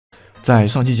在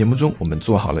上期节目中，我们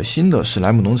做好了新的史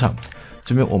莱姆农场。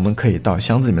这边我们可以到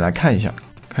箱子里面来看一下，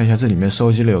这里面收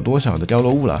集了有多少的掉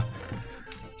落物了。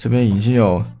这边已经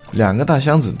有2个大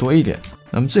箱子多一点，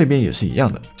那么这边也是一样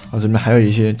的。这边还有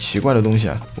一些奇怪的东西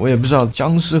啊，我也不知道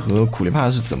僵尸和苦力怕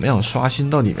是怎么样刷新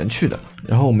到里面去的。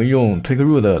然后我们用推克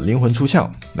入的灵魂出窍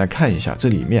来看一下这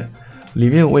里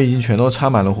面我已经全都插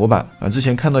满了火把啊。之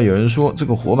前看到有人说这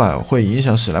个火把会影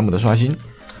响史莱姆的刷新，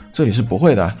这里是不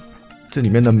会的。这里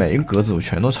面的每一个格子我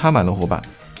全都插满了火把，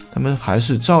他们还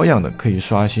是照样的可以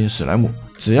刷新史莱姆，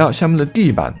只要下面的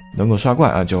地板能够刷怪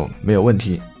啊就没有问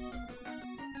题。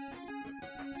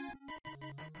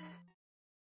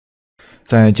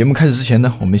在节目开始之前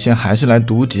呢，我们先还是来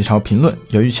读几条评论。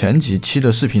由于前几期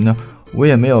的视频呢，我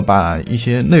也没有把一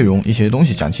些内容、一些东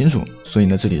西讲清楚，所以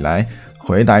呢，这里来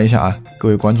回答一下各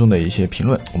位观众的一些评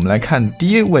论。我们来看第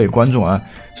一位观众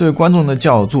这位观众呢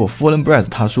叫做 Fallen Breath，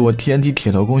 他说 TNT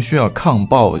铁头功需要抗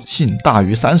爆性大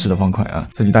于30的方块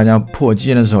这里大家破基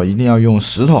岩的时候一定要用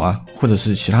石头或者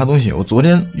是其他东西。我昨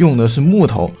天用的是木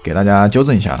头，给大家纠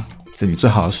正一下，这里最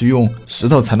好是用石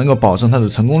头才能够保证它的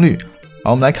成功率。好，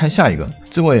我们来看下一个，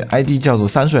这位 ID 叫做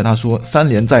3岁，他说3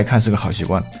连再看是个好习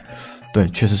惯。对，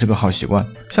确实是个好习惯。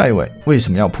下一位，为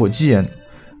什么要破基岩？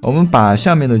我们把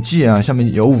下面的基岩下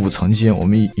面有5层基岩，我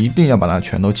们一定要把它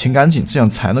全都清干净，这样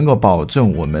才能够保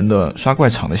证我们的刷怪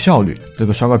场的效率。这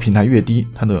个刷怪平台越低，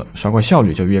它的刷怪效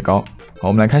率就越高。好，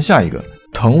我们来看下一个，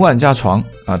藤万加床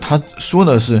他说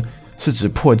的是指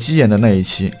破基岩的那一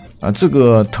期。这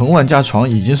个藤万加床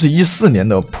已经是14年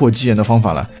的破基岩的方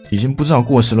法了，已经不知道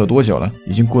过时了多久了，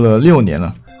已经过了6年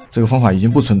了，这个方法已经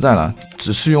不存在了，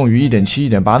只适用于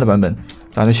 1.7、1.8 的版本。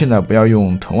大家现在不要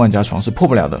用藤万加床，是破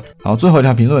不了的。好，最后一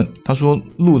条评论，他说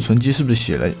陆存基是不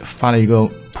是发了一个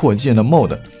破基岩的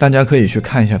mod？ 大家可以去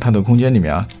看一下他的空间里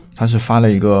面他是发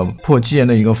了一个破基岩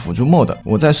的一个辅助 mod，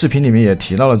 我在视频里面也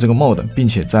提到了这个 mod， 并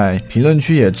且在评论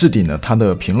区也置顶了他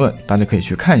的评论，大家可以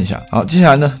去看一下。好，接下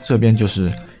来呢，这边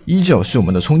依旧是我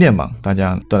们的充电榜，大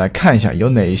家都来看一下有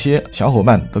哪些小伙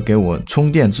伴都给我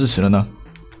充电支持了呢？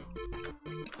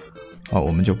好，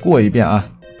我们就过一遍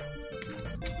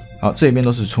好，这边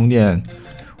都是充电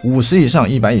50以上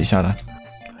100以下的。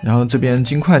然后这边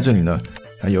金块这里呢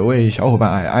有位小伙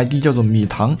伴ID 叫做米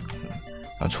糖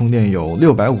充电有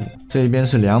650，这边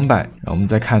是200。然后我们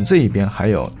再看这一边还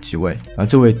有几位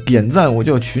这位点赞我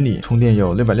就娶你充电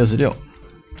有666，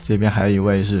这边还有一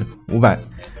位是500。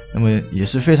那么也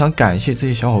是非常感谢这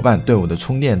些小伙伴对我的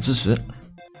充电支持。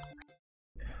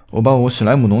我把我史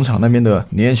莱姆农场那边的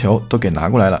粘球都给拿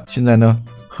过来了，现在呢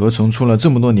合成出了这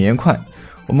么多粘块，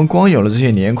我们光有了这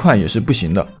些粘块也是不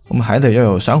行的，我们还得要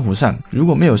有珊瑚扇，如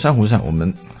果没有珊瑚扇我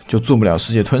们就做不了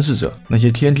世界吞噬者，那些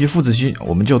TNT 复制机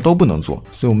我们就都不能做。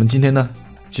所以我们今天呢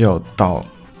就要到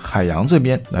海洋这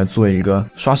边来做一个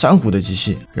刷珊瑚的机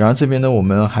器。然而这边呢我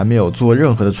们还没有做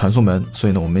任何的传送门，所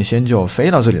以呢我们先就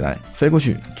飞到这里来，飞过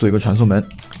去做一个传送门。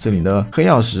这里的黑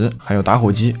曜石还有打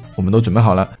火机我们都准备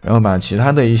好了，然后把其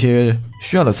他的一些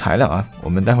需要的材料我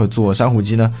们待会做珊瑚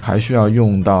机呢还需要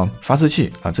用到发射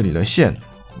器这里的线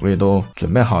我也都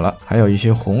准备好了，还有一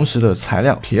些红石的材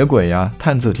料，铁轨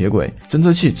探测铁轨、侦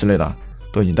测器之类的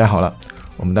都已经带好了，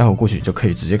我们待会过去就可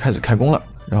以直接开始开工了。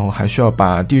然后还需要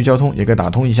把地狱交通也给打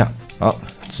通一下。好，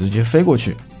直接飞过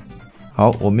去。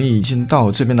好，我们已经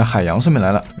到这边的海洋上面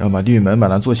来了，然后把地狱门把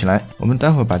它做起来。我们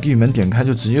待会儿把地狱门点开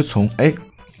就直接从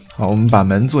好，我们把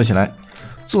门做起来，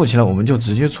我们就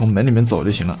直接从门里面走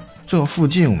就行了。这附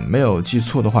近没有记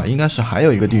错的话应该是还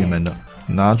有一个地狱门的。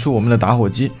拿出我们的打火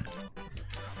机，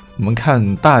我们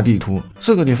看大地图，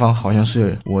这个地方好像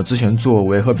是我之前做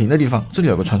伪和平的地方，这里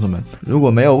有个传送门，如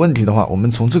果没有问题的话我们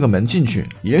从这个门进去，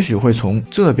也许会从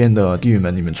这边的地狱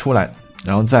门里面出来，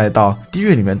然后再到地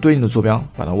狱里面对应的坐标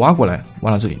把它挖过来，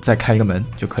挖到这里再开一个门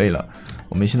就可以了。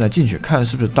我们现在进去看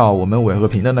是不是到我们伪和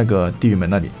平的那个地狱门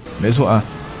那里，没错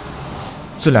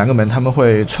这2个门他们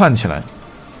会串起来，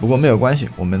不过没有关系，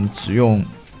我们只用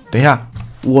等一下，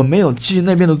我没有记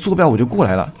那边的坐标我就过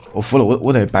来了，我服了，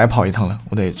我得白跑一趟了，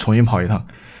我得重新跑一趟。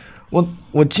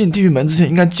我进地狱门之前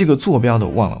应该记个坐标的，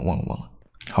忘了。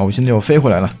好，我现在又飞回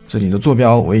来了，这里的坐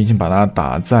标我已经把它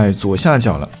打在左下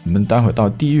角了，我们待会到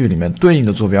地狱里面对应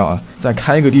的坐标再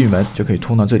开一个地狱门就可以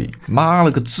通到这里。妈了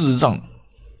个智障，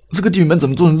这个地狱门怎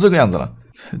么做成这个样子了？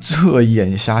这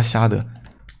眼瞎瞎的。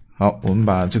好，我们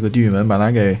把这个地狱门把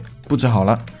它给布置好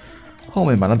了，后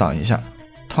面把它挡一下，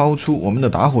掏出我们的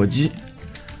打火机，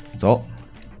走，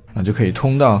那就可以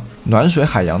通到暖水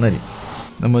海洋那里。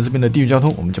那么这边的地狱交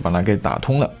通我们就把它给打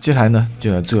通了。接下来呢，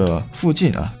就在这附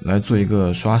近来做一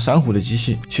个刷珊瑚的机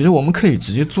器。其实我们可以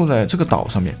直接坐在这个岛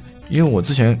上面，因为我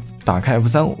之前打开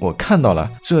F3，我看到了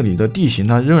这里的地形，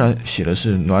它仍然写的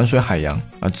是暖水海洋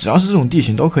啊，只要是这种地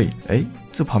形都可以。哎，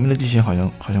这旁边的地形好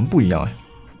像不一样哎。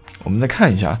我们再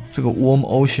看一下这个 Warm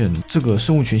Ocean 这个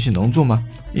生物群系能做吗？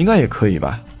应该也可以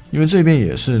吧，因为这边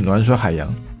也是暖水海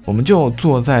洋。我们就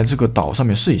坐在这个岛上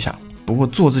面试一下。不过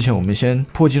做之前，我们先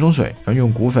泼几桶水，然后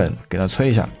用骨粉给它催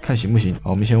一下，看行不行。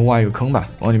好，我们先挖一个坑吧，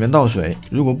往里面倒水。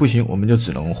如果不行，我们就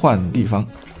只能换地方。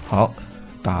好，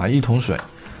打1桶水，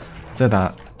再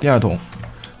打第2桶，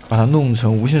把它弄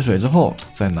成无限水之后，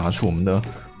再拿出我们的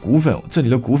骨粉。这里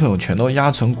的骨粉我全都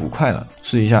压成骨块了，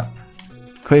试一下，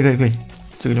可以，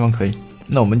这个地方可以。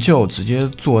那我们就直接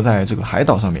坐在这个海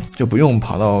岛上面，就不用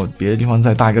跑到别的地方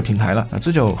再搭一个平台了，那这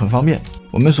就很方便。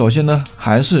我们首先呢，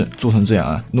还是做成这样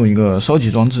啊，弄一个收集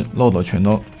装置，漏斗全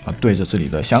都对着这里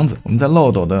的箱子。我们在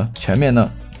漏斗的前面呢，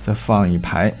再放一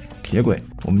排铁轨，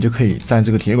我们就可以在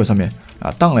这个铁轨上面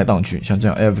荡来荡去，像这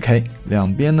样 AFK。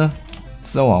两边呢，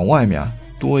再往外面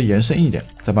多延伸一点，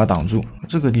再把它挡住。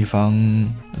这个地方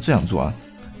这样做啊，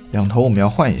两头我们要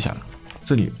换一下，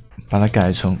这里把它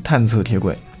改成探测铁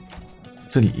轨。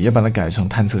这里也把它改成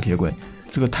探测铁轨。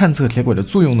这个探测铁轨的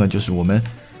作用呢，就是我们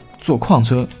坐矿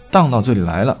车荡到这里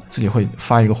来了，这里会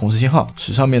发一个红石信号，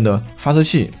使上面的发射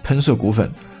器喷射骨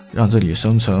粉，让这里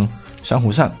生成珊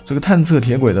瑚扇。这个探测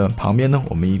铁轨的旁边呢，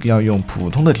我们一定要用普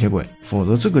通的铁轨，否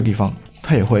则这个地方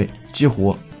它也会激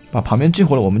活。把旁边激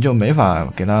活了，我们就没法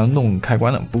给它弄开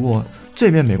关了。不过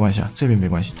这边没关系啊，这边没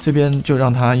关系，这边就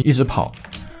让它一直跑。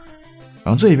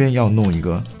然后这边要弄一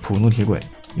个普通铁轨，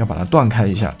要把它断开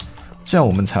一下。这样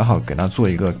我们才好给它做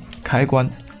一个开关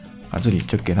这里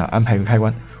就给它安排一个开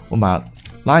关，我们把它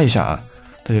拉一下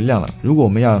它就亮了。如果我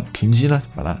们要停机呢，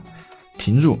把它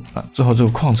停住之后这个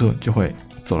矿车就会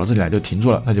走到这里来就停住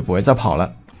了，它就不会再跑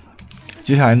了。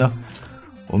接下来呢，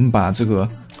我们把这个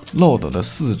漏斗的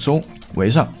四周围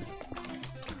上，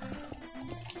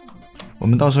我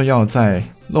们到时候要在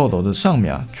漏斗的上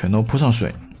面全都铺上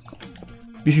水，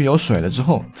必须有水了之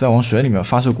后，再往水里面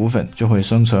发射骨粉，就会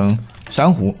生成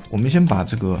珊瑚。我们先把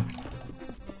这个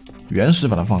原石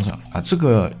把它放上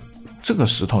这个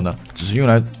石头呢，只是用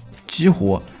来激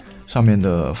活上面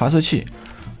的发射器。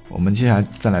我们接下来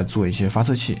再来做一些发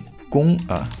射器弓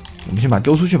我们先把它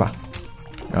丢出去吧，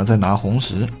然后再拿红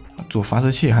石做发射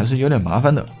器，还是有点麻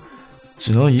烦的，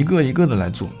只能一个一个的来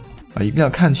做一定要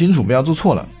看清楚，不要做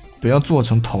错了。不要做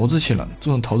成投掷器了，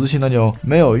做成投掷器那就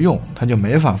没有用，它就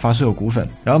没法发射骨粉。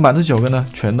然后把这9个呢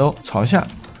全都朝下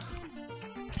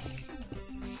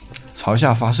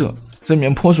发射。这里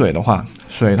面泼水的话，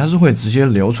水它是会直接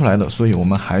流出来的，所以我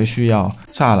们还需要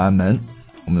栅栏门。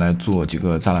我们来做几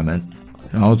个栅栏门，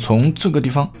然后从这个地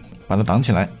方把它挡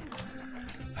起来，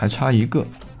还差一个。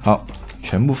好，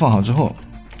全部放好之后，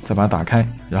再把它打开，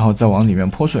然后再往里面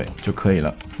泼水就可以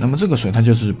了。那么这个水它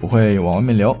就是不会往外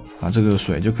面流这个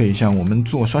水就可以像我们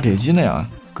做刷铁机那样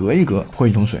隔一隔泼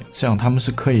一桶水，这样它们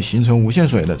是可以形成无限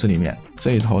水的。这里面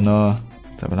这一头呢，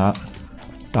再把它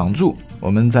挡住，我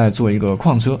们再做一个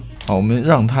矿车我们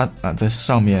让它在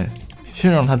上面，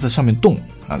先让它在上面动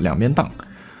两边荡。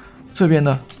这边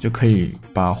呢就可以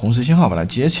把红石信号把它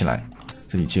接起来，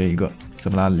这里接一个，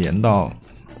再把它连到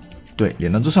这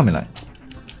上面来。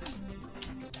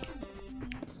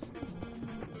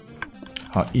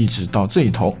好，一直到这一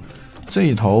头，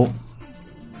这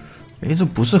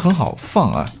不是很好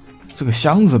放这个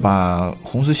箱子把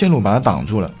红石线路把它挡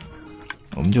住了，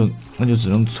我们那就只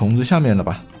能从这下面了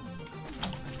吧，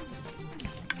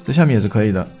这下面也是可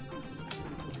以的。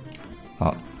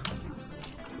好，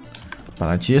把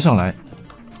它接上来，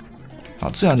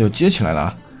好，这样就接起来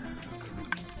了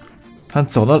它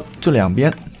走到这两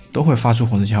边都会发出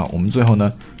红石信号，我们最后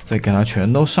呢再给它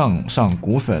全都上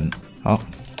骨粉，好，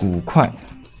骨块，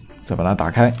再把它打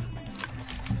开。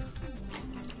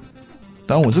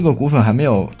当然我这个骨粉还没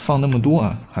有放那么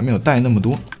多还没有带那么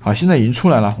多。好，现在已经出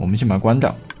来了，我们先把它关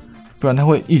掉，不然它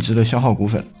会一直的消耗骨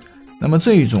粉。那么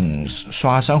这一种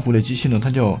刷珊瑚的机器呢，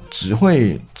它就只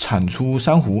会产出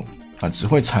珊瑚只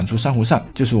会产出珊瑚扇，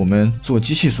就是我们做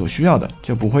机器所需要的，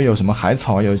就不会有什么海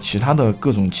草，有其他的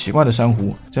各种奇怪的珊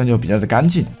瑚，这样就比较的干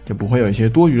净，就不会有一些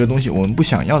多余的东西，我们不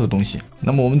想要的东西。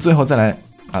那么我们最后再来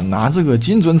拿这个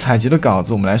精准采集的稿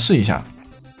子，我们来试一下。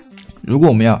如果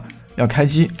我们要开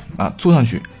机坐上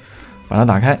去，把它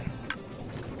打开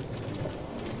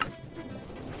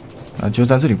就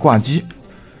在这里挂机，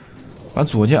把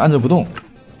左键按着不动。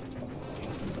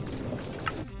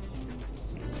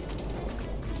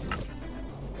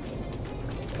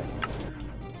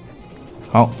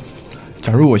好，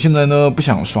假如我现在呢不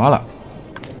想刷了，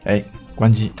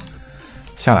关机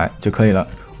下来就可以了。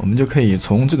我们就可以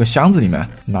从这个箱子里面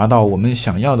拿到我们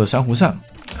想要的珊瑚扇，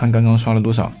看刚刚刷了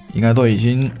多少，应该都已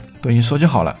经收集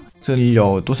好了。这里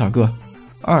有多少个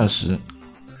？20、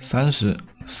30、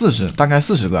40，大概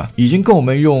40个，已经够我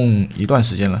们用一段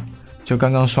时间了。就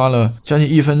刚刚刷了将近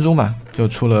1分钟吧，就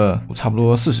出了差不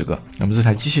多40个。那么这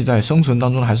台机器在生存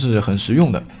当中还是很实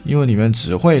用的，因为里面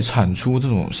只会产出这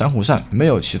种珊瑚扇，没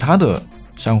有其他的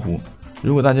珊瑚。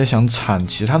如果大家想产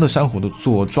其他的珊瑚的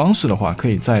做装饰的话，可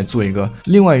以再做一个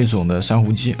另外一种的珊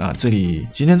瑚机啊。这里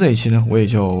今天这一期呢，我也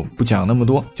就不讲那么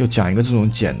多，就讲一个这种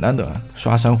简单的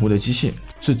刷珊瑚的机器，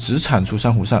是只产出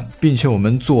珊瑚扇，并且我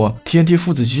们做 TNT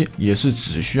复制机也是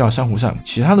只需要珊瑚扇，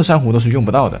其他的珊瑚都是用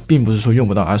不到的，并不是说用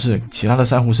不到，而是其他的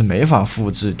珊瑚是没法复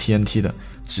制 TNT 的，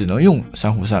只能用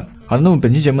珊瑚扇。好的，那么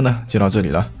本期节目呢就到这里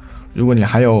了。如果你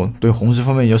还有对红石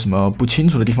方面有什么不清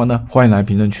楚的地方呢，欢迎来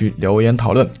评论区留言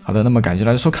讨论。好的，那么感谢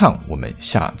大家收看，我们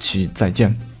下期再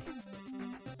见。